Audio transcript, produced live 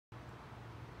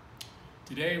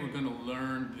Today we're going to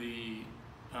learn the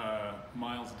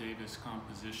Miles Davis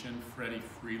composition, Freddie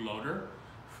Freeloader.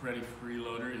 Freddie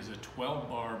Freeloader is a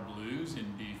 12-bar blues in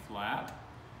B flat.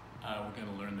 We're going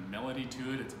to learn the melody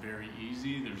to it. It's very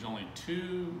easy. There's only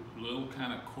two little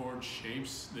kind of chord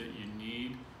shapes that you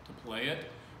need to play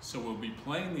it. So we'll be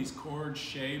playing these chord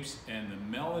shapes, and the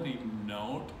melody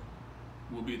note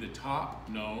will be the top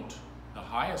note, the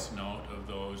highest note of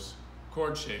those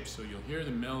chord shapes. So you'll hear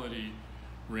the melody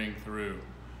ring through.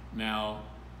 Now,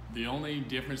 the only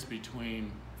difference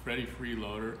between Freddie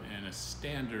Freeloader and a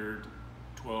standard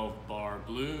 12-bar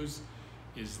blues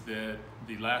is that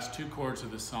the last two chords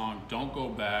of the song don't go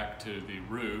back to the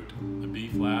root. The B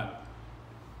flat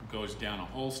goes down a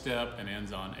whole step and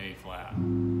ends on A flat.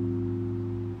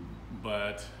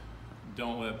 But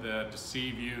don't let that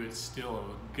deceive you. It's still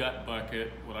a gut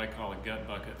bucket, what I call a gut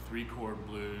bucket 3-chord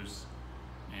blues,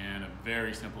 and a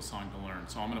very simple song to learn.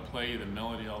 So I'm going to play you the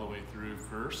melody all the way through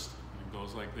first. It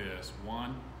goes like this: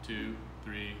 1, 2,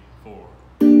 3, 4.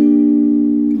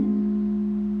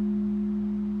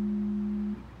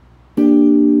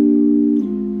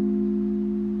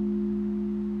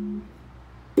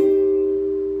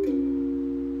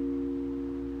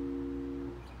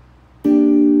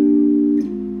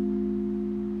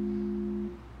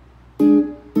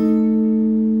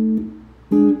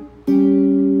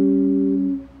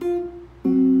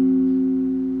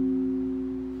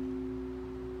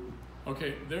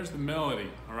 Okay, there's the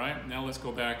melody, all right? Now let's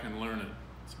go back and learn it.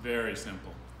 It's very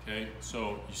simple, okay?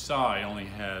 So you saw I only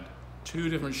had two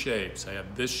different shapes. I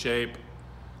have this shape,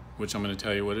 which I'm gonna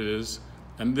tell you what it is,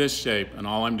 and this shape, and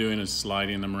all I'm doing is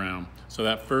sliding them around. So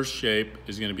that first shape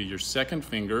is gonna be your second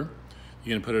finger.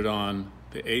 You're gonna put it on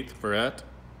the 8th fret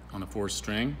on the 4th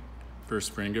string.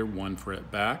 First finger, 1 fret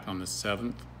back on the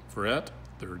 7th fret,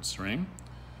 3rd string.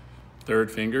 Third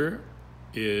finger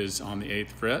is on the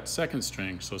 8th fret, 2nd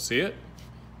string. So see it?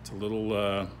 It's a little,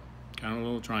 kind of a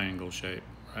little triangle shape,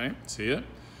 right? See it?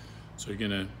 So you're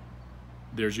gonna,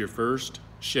 there's your first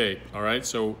shape, all right?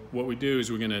 So what we do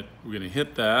is we're gonna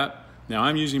hit that. Now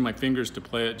I'm using my fingers to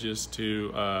play it just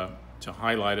to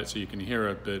highlight it so you can hear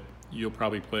it, but you'll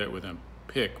probably play it with a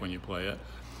pick when you play it.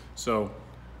 So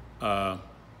that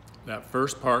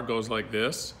first part goes like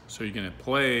this. So you're gonna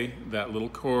play that little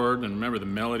chord, and remember the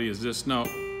melody is this note.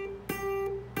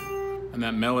 And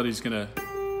that melody's gonna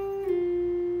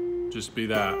just be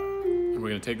that. And we're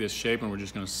gonna take this shape and we're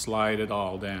just gonna slide it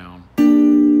all down.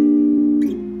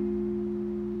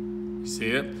 You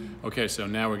see it? Okay, so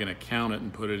now we're gonna count it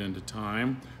and put it into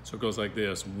time. So it goes like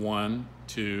this: 1,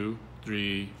 2,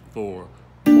 3, 4.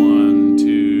 1,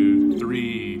 2,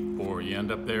 3, 4. You end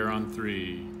up there on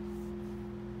 3.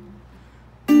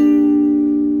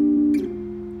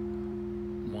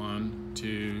 1,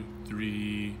 2,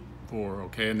 3, 4.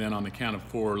 Okay, and then on the count of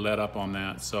 4, let up on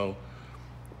that. So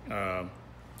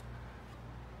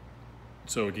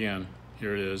again,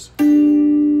 here it is.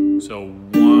 So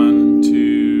 1,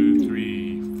 2,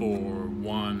 3, 4.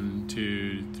 1,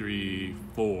 2, 3,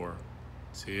 4.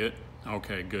 See it?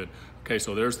 Okay, good. Okay,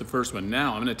 so there's the first one.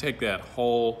 Now I'm going to take that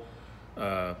whole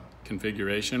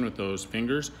configuration with those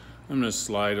fingers. I'm going to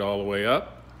slide it all the way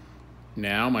up.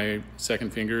 Now my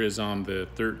second finger is on the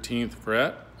 13th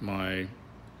fret. My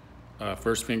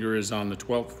first finger is on the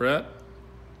 12th fret,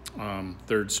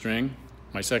 3rd string.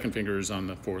 My second finger is on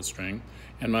the 4th string.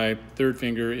 And my third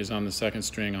finger is on the 2nd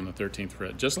string on the 13th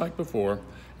fret, just like before.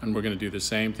 And we're gonna do the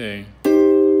same thing.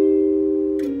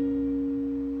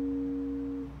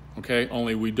 Okay,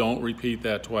 only we don't repeat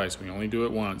that twice. We only do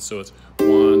it once. So it's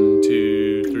 1,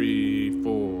 2, 3,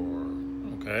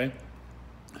 4, okay?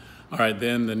 All right,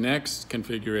 then the next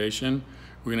configuration,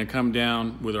 we're gonna come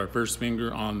down with our first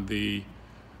finger on the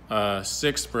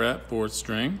 6th fret, 4th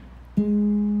string,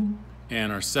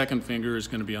 and our second finger is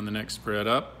going to be on the next fret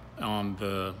up on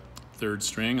the 3rd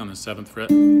string on the 7th fret,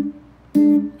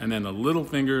 and then the little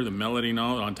finger, the melody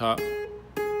note on top,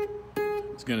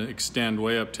 is going to extend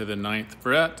way up to the 9th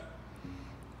fret,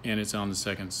 and it's on the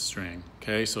 2nd string.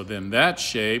 Okay, so then that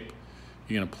shape,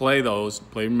 you're going to play those.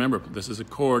 Remember, this is a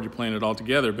chord, you're playing it all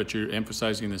together, but you're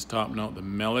emphasizing this top note, the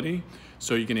melody.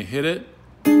 So you're going to hit it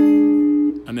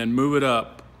and then move it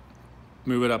up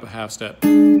a half step.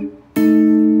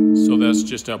 So that's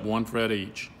just up 1 fret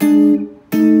each. And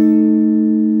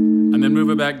then move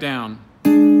it back down.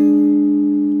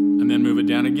 And then move it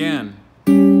down again.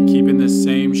 Keeping this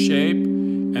same shape,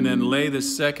 and then lay the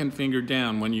second finger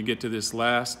down when you get to this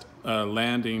last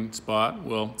landing spot,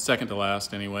 well, second to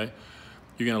last anyway.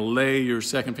 You're gonna lay your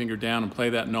second finger down and play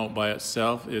that note by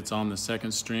itself. It's on the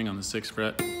 2nd string on the 6th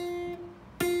fret.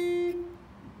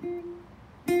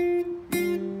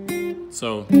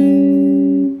 So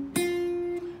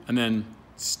And then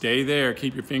stay there,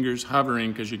 keep your fingers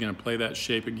hovering because you're going to play that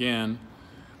shape again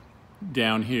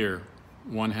down here.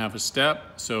 1/2 a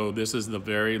step. So this is the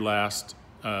very last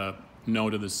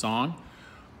note of the song.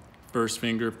 First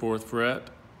finger, 4th fret,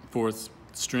 4th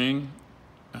string,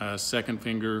 second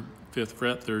finger, 5th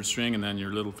fret, 3rd string, and then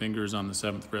your little fingers on the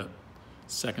 7th fret,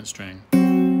 2nd string.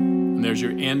 And there's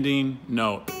your ending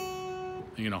note.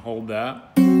 You're going to hold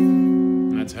that,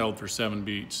 and that's held for 7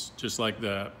 beats, just like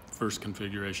the first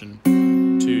configuration.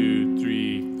 2,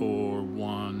 3, 4,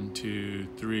 1, 2,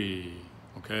 3.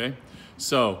 Okay?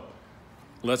 So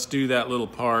let's do that little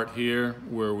part here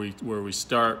where we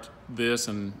start this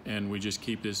and we just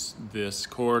keep this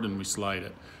chord and we slide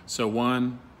it. So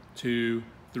 1, 2,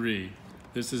 3.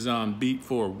 This is on beat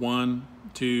 4. 1,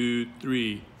 2,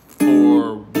 3,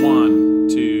 4. 1,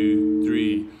 2,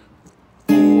 3,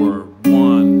 4.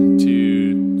 1,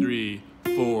 2, 3,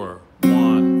 4.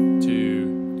 1,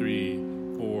 2, 3,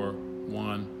 4.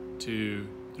 1, 2,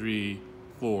 3,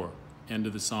 4. End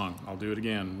of the song. I'll do it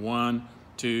again. 1,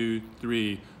 2,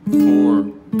 3, 4.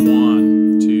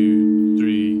 1, 2,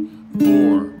 3,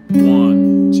 4.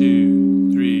 1,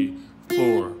 2, 3,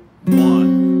 4.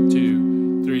 1,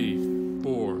 2, 3,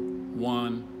 4.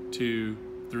 1, 2,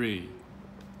 3.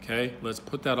 Okay, let's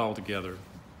put that all together.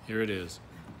 Here it is.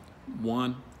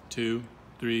 1, 2,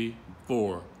 3,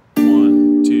 4.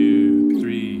 1, 2,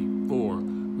 3, 4.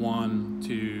 1,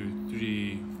 2,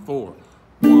 3, 4.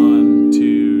 1,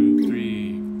 2,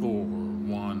 3, 4.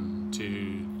 1,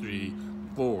 2, 3,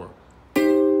 4.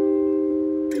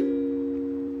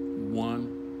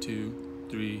 1, 2,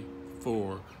 3,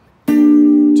 4.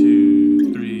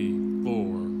 2, 3,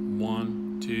 4.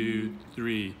 1, 2,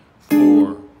 3,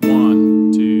 4.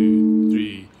 1, 2,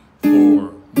 3, 4.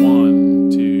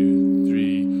 1, 2,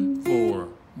 3, 4.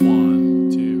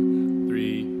 1, 2,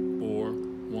 3, 4.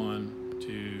 1,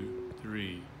 2,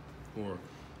 3, 4.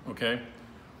 Okay?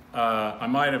 I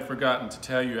might have forgotten to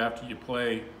tell you after you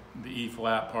play the E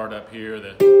flat part up here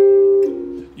that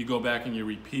you go back and you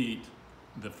repeat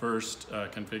the first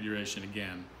configuration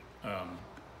again,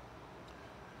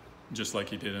 just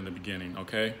like you did in the beginning,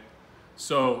 okay?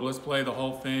 So let's play the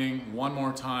whole thing one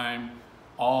more time,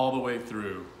 all the way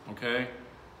through, okay?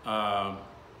 I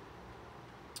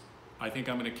think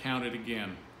I'm gonna count it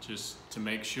again, just to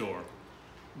make sure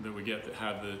that we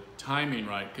have the timing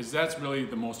right, because that's really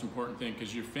the most important thing,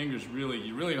 because your fingers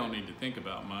you really don't need to think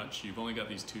about much. You've only got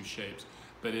these 2 shapes,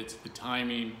 but it's the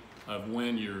timing of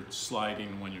when you're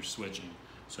sliding, when you're switching.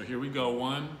 So here we go.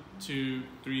 1, 2,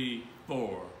 3,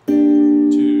 4.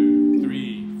 2,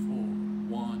 3, 4.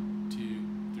 1, 2,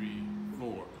 3,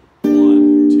 4.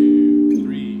 1, 2,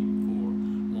 3, 4.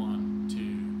 1,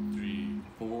 2, 3,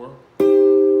 4.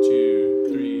 2,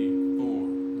 3, 4.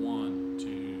 1,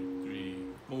 2, 3,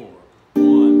 4.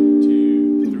 1,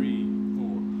 2, 3,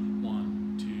 4.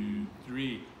 1, 2,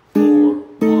 3, 4.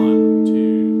 1,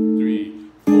 2, 3,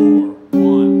 4.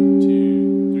 1, 2,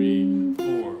 3,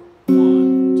 4.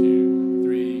 1, 2,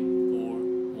 3, 4.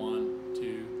 1,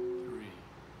 2, 3.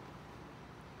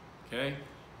 Okay?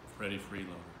 Freddie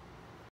Freeloader.